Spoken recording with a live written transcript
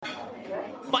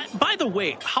the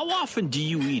way, how often do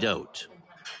you eat out?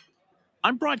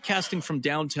 I'm broadcasting from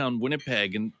downtown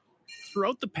Winnipeg, and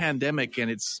throughout the pandemic and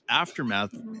its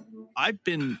aftermath, I've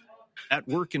been at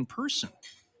work in person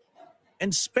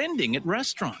and spending at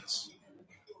restaurants.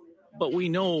 But we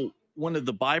know one of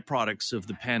the byproducts of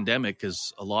the pandemic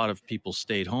is a lot of people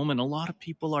stayed home, and a lot of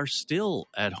people are still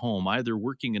at home, either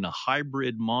working in a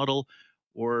hybrid model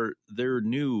or their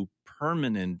new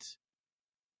permanent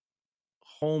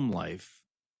home life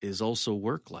is also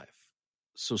work life.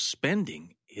 So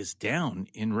spending is down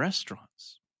in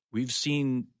restaurants. We've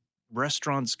seen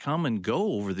restaurants come and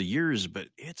go over the years, but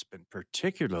it's been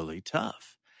particularly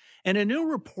tough. And a new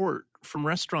report from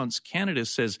Restaurants Canada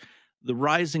says the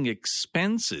rising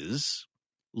expenses,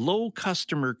 low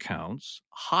customer counts,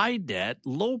 high debt,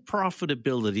 low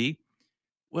profitability,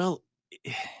 well,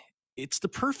 it's the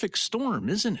perfect storm,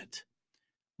 isn't it?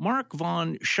 Mark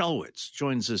von Schellwitz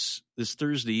joins us this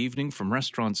Thursday evening from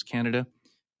Restaurants Canada.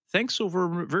 Thanks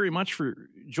very much for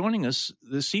joining us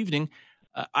this evening.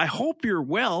 I hope you're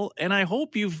well, and I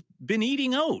hope you've been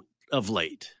eating out of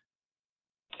late.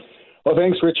 Well,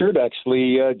 thanks, Richard.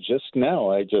 Actually, just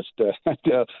now, I just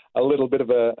had a little bit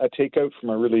of a takeout from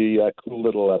a really cool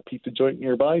little pizza joint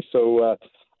nearby. So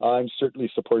I'm certainly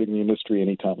supporting the industry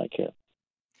anytime I can.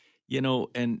 You know,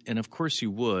 and of course you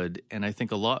would, and I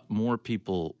think a lot more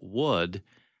people would,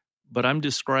 but I'm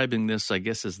describing this, I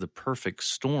guess, as the perfect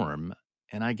storm,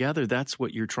 and I gather that's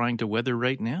what you're trying to weather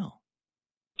right now.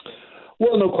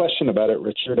 Well, no question about it,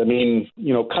 Richard. I mean,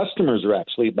 customers are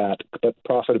actually bad, but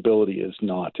profitability is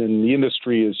not. And the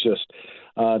industry is just,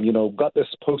 got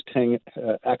this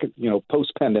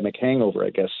post-pandemic hangover, I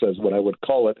guess, is what I would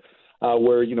call it,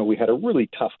 where, we had a really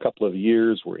tough couple of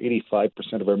years where 85%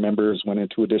 of our members went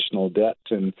into additional debt.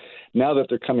 And now that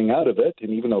they're coming out of it, and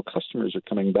even though customers are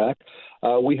coming back,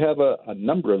 we have a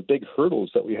number of big hurdles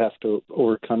that we have to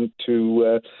overcome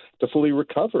to fully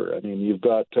recover. I mean, you've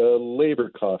got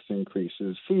labor cost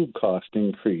increases, food cost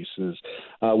increases.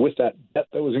 With that debt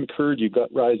that was incurred, you've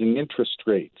got rising interest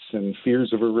rates and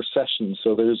fears of a recession.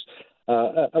 So there's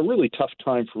a really tough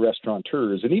time for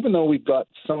restaurateurs. And even though we've got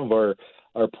some of our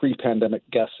pre-pandemic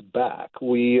guests back,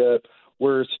 we're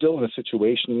still in a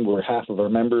situation where half of our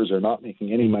members are not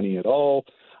making any money at all.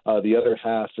 The other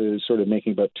half is sort of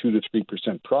making about 2 to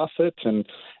 3% profit. And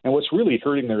what's really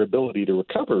hurting their ability to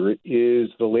recover is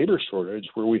the labor shortage,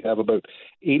 where we have about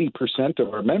 80%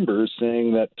 of our members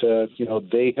saying that,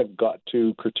 they have got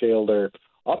to curtail their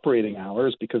operating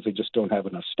hours because they just don't have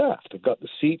enough staff. They've got the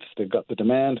seats, they've got the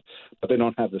demand, but they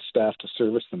don't have the staff to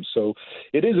service them. So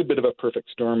it is a bit of a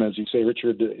perfect storm, as you say,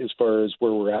 Richard, as far as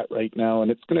where we're at right now. And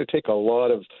it's going to take a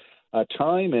lot of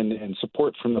time and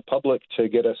support from the public to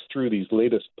get us through these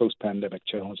latest post-pandemic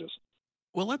challenges.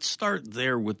 Well, let's start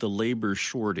there with the labor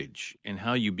shortage and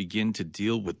how you begin to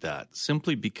deal with that,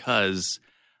 simply because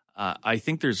I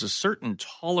think there's a certain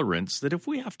tolerance that if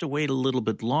we have to wait a little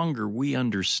bit longer, we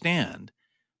understand.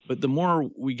 But the more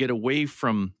we get away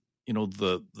from,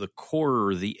 the core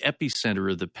or the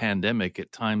epicenter of the pandemic,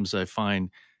 at times I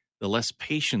find the less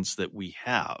patience that we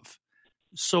have.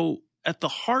 So at the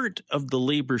heart of the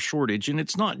labor shortage, and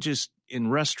it's not just in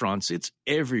restaurants, it's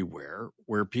everywhere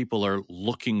where people are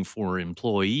looking for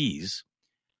employees,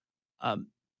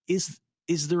 is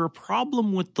there a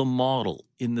problem with the model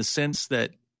in the sense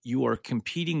that you are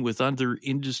competing with other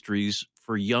industries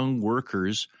for young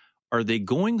workers? Are they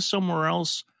going somewhere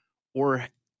else, or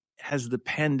has the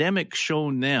pandemic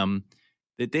shown them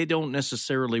that they don't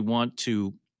necessarily want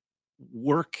to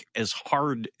work as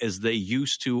hard as they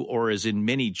used to, or as in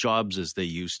many jobs as they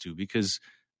used to? Because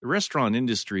the restaurant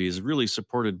industry is really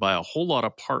supported by a whole lot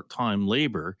of part-time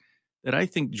labor that I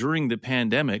think during the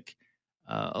pandemic,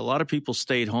 a lot of people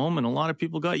stayed home and a lot of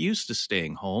people got used to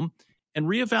staying home and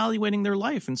reevaluating their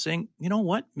life and saying, you know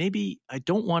what, maybe I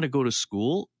don't want to go to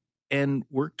school and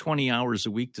work 20 hours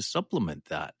a week to supplement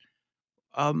that.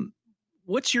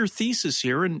 What's your thesis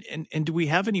here? And do we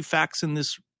have any facts in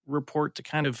this report to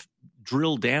kind of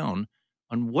drill down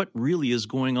on what really is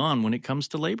going on when it comes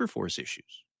to labor force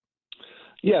issues?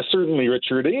 Yeah, certainly,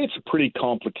 Richard. It's a pretty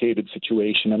complicated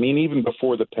situation. I mean, even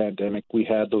before the pandemic, we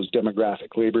had those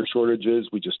demographic labor shortages.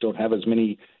 We just don't have as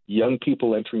many young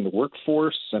people entering the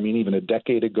workforce. I mean, even a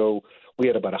decade ago, we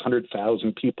had about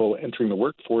 100,000 people entering the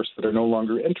workforce that are no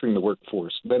longer entering the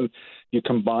workforce. Then you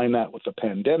combine that with the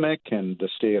pandemic and the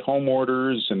stay-at-home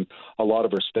orders and a lot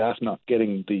of our staff not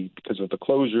getting because of the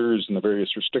closures and the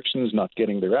various restrictions, not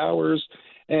getting their hours.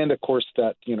 And, of course,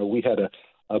 that, we had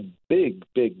a a big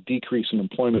decrease in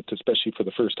employment, especially for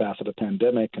the first half of the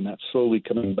pandemic, and that's slowly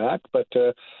coming back. But,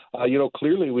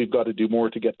 clearly we've got to do more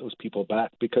to get those people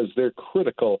back because they're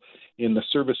critical in the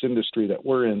service industry that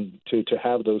we're in to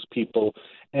have those people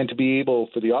and to be able,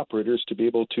 for the operators, to be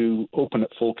able to open at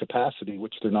full capacity,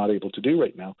 which they're not able to do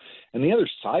right now. And the other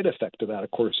side effect of that,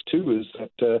 of course, too, is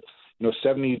that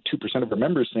 72% of our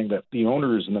members saying that the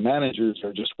owners and the managers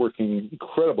are just working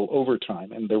incredible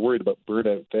overtime, and they're worried about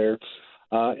burnout there.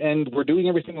 And we're doing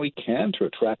everything we can to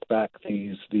attract back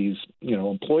these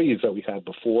employees that we had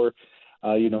before.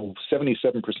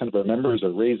 77% of our members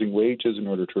are raising wages in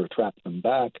order to attract them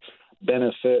back,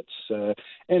 benefits,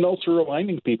 and also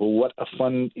reminding people what a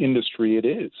fun industry it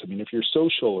is. I mean, if you're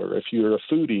social or if you're a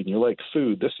foodie and you like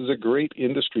food, this is a great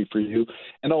industry for you.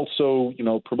 And also,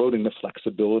 promoting the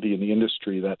flexibility in the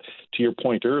industry that, to your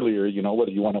point earlier,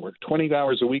 whether you want to work 20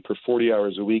 hours a week or 40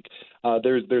 hours a week,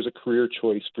 there's a career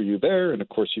choice for you there. And of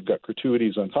course, you've got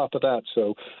gratuities on top of that.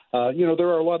 So, there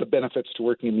are a lot of benefits to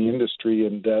working in the industry.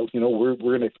 And, we're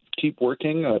going to keep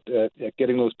working at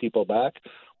getting those people back.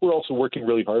 We're also working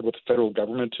really hard with the federal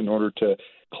government in order to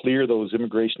clear those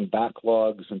immigration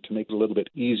backlogs and to make it a little bit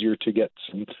easier to get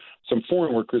some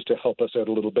foreign workers to help us out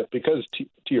a little bit. Because to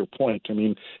your point, I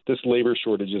mean, this labor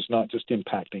shortage is not just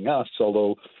impacting us,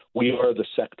 although we are the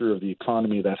sector of the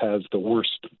economy that has the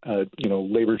worst,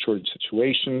 labor shortage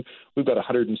situation. We've got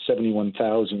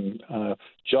 171,000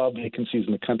 job vacancies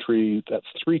in the country. That's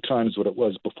 3 times what it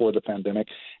was before the pandemic,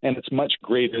 and it's much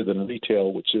greater than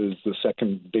retail, which is the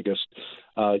second biggest,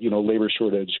 labor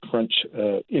shortage crunch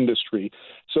industry.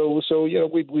 So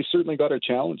we certainly got our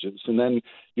challenges, and then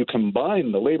you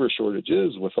combine the labor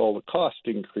shortages with all the cost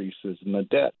increases and the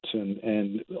debt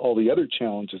and all the other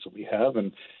challenges that we have,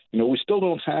 and we still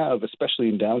don't have, especially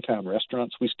in downtown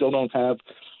restaurants, we still don't have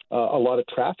a lot of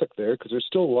traffic there because there's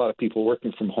still a lot of people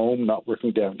working from home, not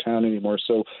working downtown anymore.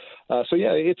 So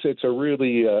it's a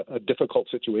really a difficult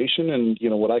situation, and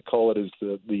what I call it is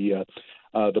the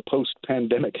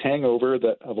post-pandemic hangover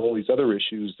of all these other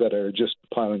issues that are just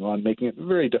piling on, making it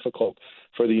very difficult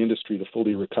for the industry to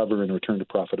fully recover and return to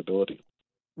profitability.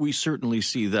 We certainly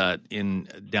see that in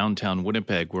downtown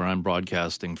Winnipeg, where I'm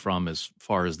broadcasting from, as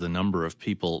far as the number of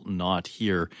people not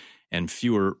here and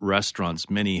fewer restaurants.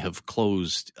 Many have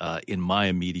closed in my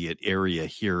immediate area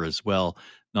here as well,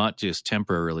 not just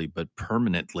temporarily, but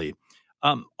permanently.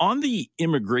 On the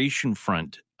immigration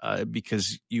front,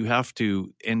 because you have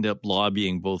to end up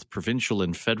lobbying both provincial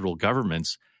and federal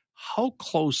governments, how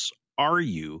close are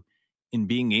you in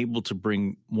being able to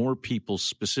bring more people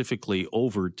specifically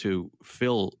over to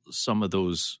fill some of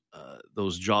those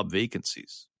job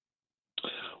vacancies?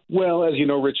 Well, as you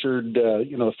know, Richard,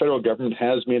 the federal government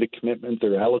has made a commitment.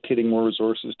 They're allocating more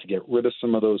resources to get rid of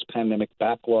some of those pandemic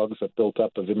backlogs that built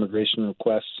up of immigration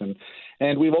requests.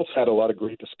 And we've also had a lot of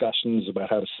great discussions about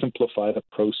how to simplify the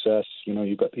process.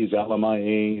 You've got these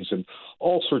LMIAs and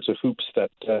all sorts of hoops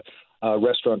that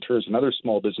restaurateurs and other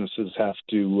small businesses have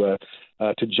to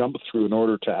jump through in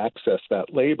order to access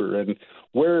that labor. And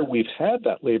where we've had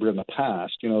that labor in the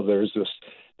past, there's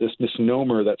this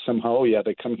misnomer that somehow,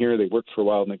 they come here, they work for a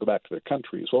while, and they go back to their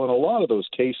countries. Well, in a lot of those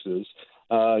cases,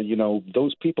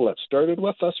 those people that started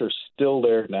with us are still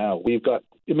there now. We've got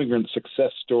immigrant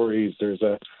success stories. There's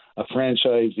a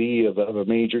franchisee of a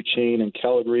major chain in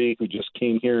Calgary who just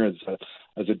came here as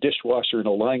a dishwasher and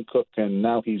a line cook, and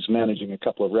now he's managing a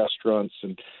couple of restaurants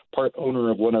and part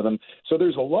owner of one of them. So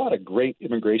there's a lot of great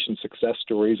immigration success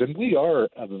stories, and we are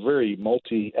a very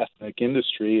multi-ethnic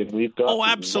industry, and we've got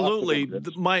absolutely.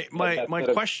 My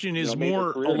question is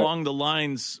more along the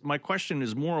lines. My question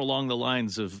is more along the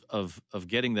lines of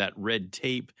getting that red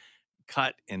tape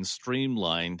cut and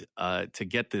streamlined to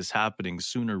get this happening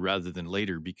sooner rather than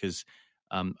later, because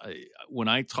when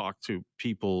I talk to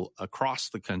people across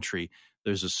the country,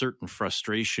 there's a certain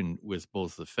frustration with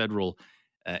both the federal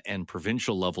and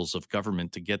provincial levels of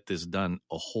government to get this done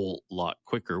a whole lot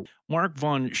quicker. Mark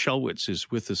von Schellwitz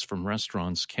is with us from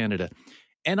Restaurants Canada.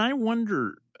 And I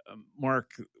wonder,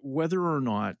 Mark, whether or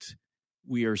not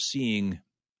we are seeing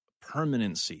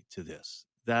permanency to this,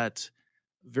 that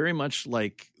very much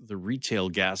like the retail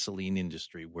gasoline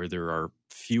industry, where there are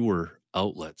fewer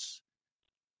outlets,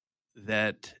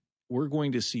 that we're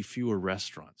going to see fewer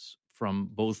restaurants from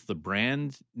both the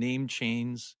brand name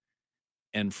chains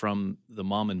and from the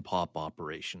mom and pop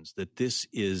operations, that this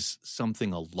is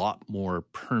something a lot more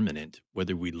permanent,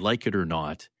 whether we like it or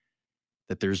not,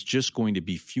 that there's just going to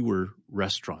be fewer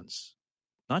restaurants,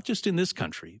 not just in this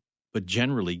country, but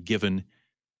generally, given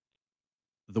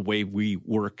the way we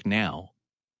work now,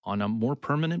 on a more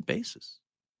permanent basis.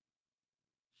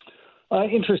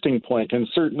 Interesting point, and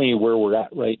certainly where we're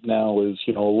at right now is,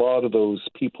 a lot of those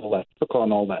people that took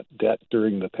on all that debt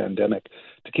during the pandemic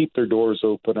to keep their doors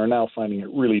open are now finding it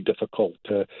really difficult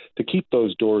to keep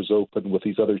those doors open with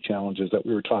these other challenges that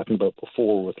we were talking about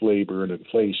before with labor and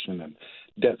inflation and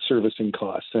debt servicing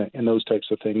costs and those types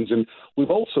of things. And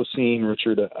we've also seen,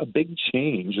 Richard, a big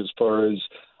change as far as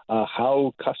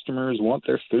how customers want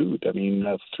their food. I mean,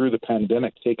 through the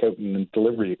pandemic, takeout and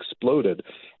delivery exploded,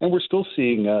 and we're still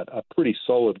seeing a pretty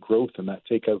solid growth in that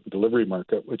takeout and delivery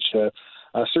market, which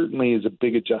certainly is a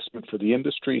big adjustment for the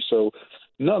industry. So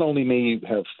not only may you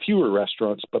have fewer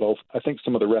restaurants, but I think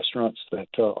some of the restaurants that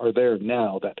are there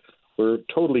now that were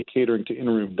totally catering to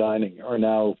in-room dining are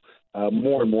now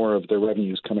more and more of their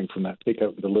revenues coming from that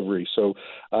takeout and delivery. So,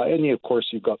 and of course,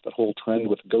 you've got the whole trend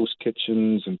with ghost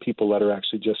kitchens and people that are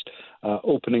actually just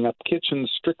opening up kitchens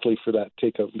strictly for that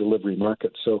takeout and delivery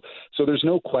market. So there's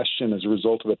no question as a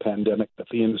result of the pandemic that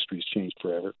the industry's changed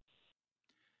forever.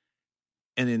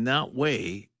 And in that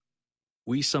way,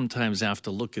 we sometimes have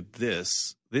to look at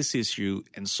this issue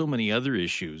and so many other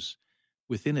issues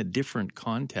within a different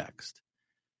context.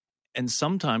 And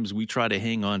sometimes we try to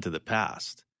hang on to the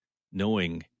past,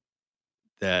 knowing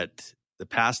that the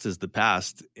past is the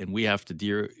past and we have to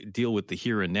deal with the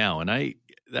here and now. And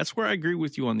that's where I agree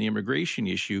with you on the immigration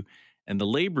issue and the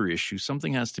labor issue.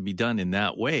 Something has to be done in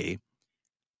that way.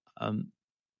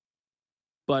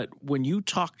 But when you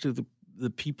talk to the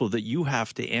people that you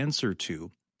have to answer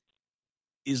to,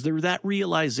 is there that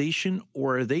realization,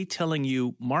 or are they telling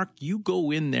you, Mark, you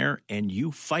go in there and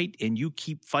you fight and you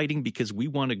keep fighting because we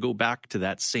want to go back to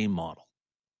that same model?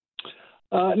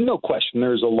 No question.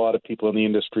 There's a lot of people in the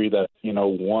industry that,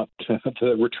 want to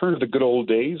return to the good old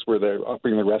days where they're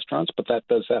operating the restaurants, but that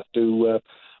does have to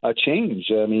change.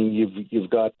 I mean, you've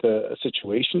got a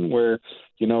situation where,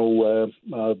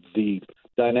 the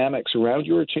dynamics around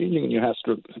you are changing, and you have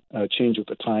to change with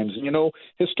the times. And,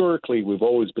 historically, we've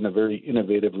always been a very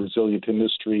innovative, resilient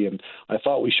industry, and I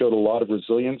thought we showed a lot of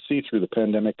resiliency through the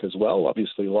pandemic as well,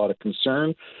 obviously a lot of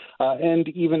concern. And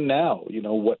even now,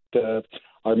 what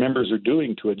our members are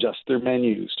doing to adjust their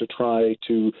menus to try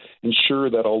to ensure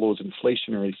that all those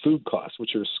inflationary food costs,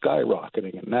 which are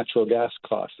skyrocketing, and natural gas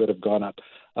costs that have gone up,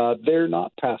 they're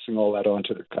not passing all that on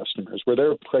to their customers. Where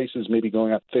their prices may be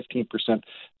going up 15%,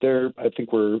 I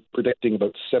think we're predicting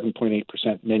about 7.8%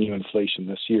 menu inflation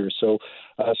this year. So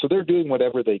they're doing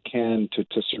whatever they can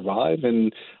to survive,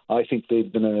 and I think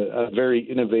they've been a very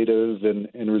innovative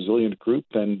and resilient group,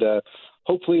 and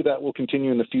hopefully that will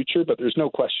continue in the future, but there's no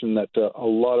question that a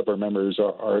lot of our members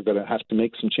are going to have to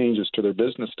make some changes to their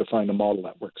business to find a model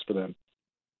that works for them.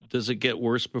 Does it get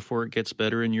worse before it gets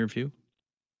better in your view?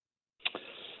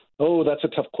 Oh, that's a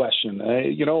tough question.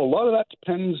 A lot of that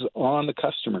depends on the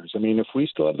customers. I mean, if we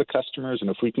still have the customers and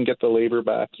if we can get the labor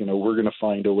back, we're going to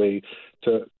find a way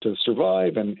to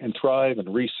survive and thrive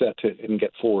and reset it and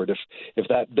get forward. If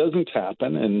that doesn't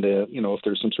happen, and if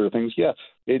there's some sort of things,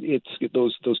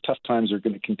 those tough times are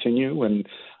going to continue. And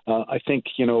I think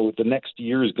the next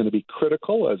year is going to be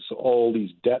critical as all these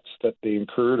debts that they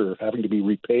incurred are having to be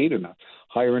repaid in a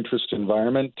higher interest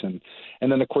environment. And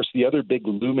then, of course, the other big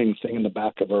looming thing in the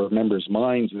back of our members'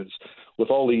 minds is with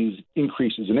all these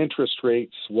increases in interest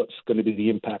rates, what's going to be the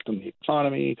impact on the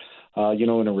economy?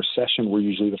 In a recession, we're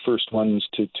usually the first ones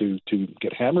to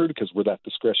get hammered because we're that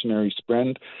discretionary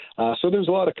spend. So there's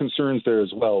a lot of concerns there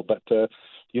as well. But,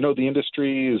 the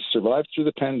industry has survived through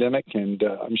the pandemic, and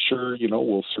I'm sure,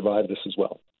 we'll survive this as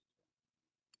well.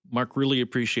 Mark, really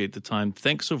appreciate the time.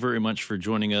 Thanks so very much for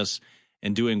joining us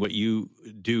and doing what you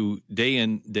do day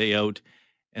in, day out.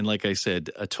 And like I said,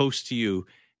 a toast to you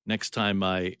next time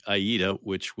I eat out,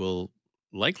 which will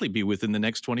likely be within the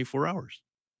next 24 hours.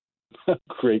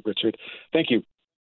 Great, Richard. Thank you.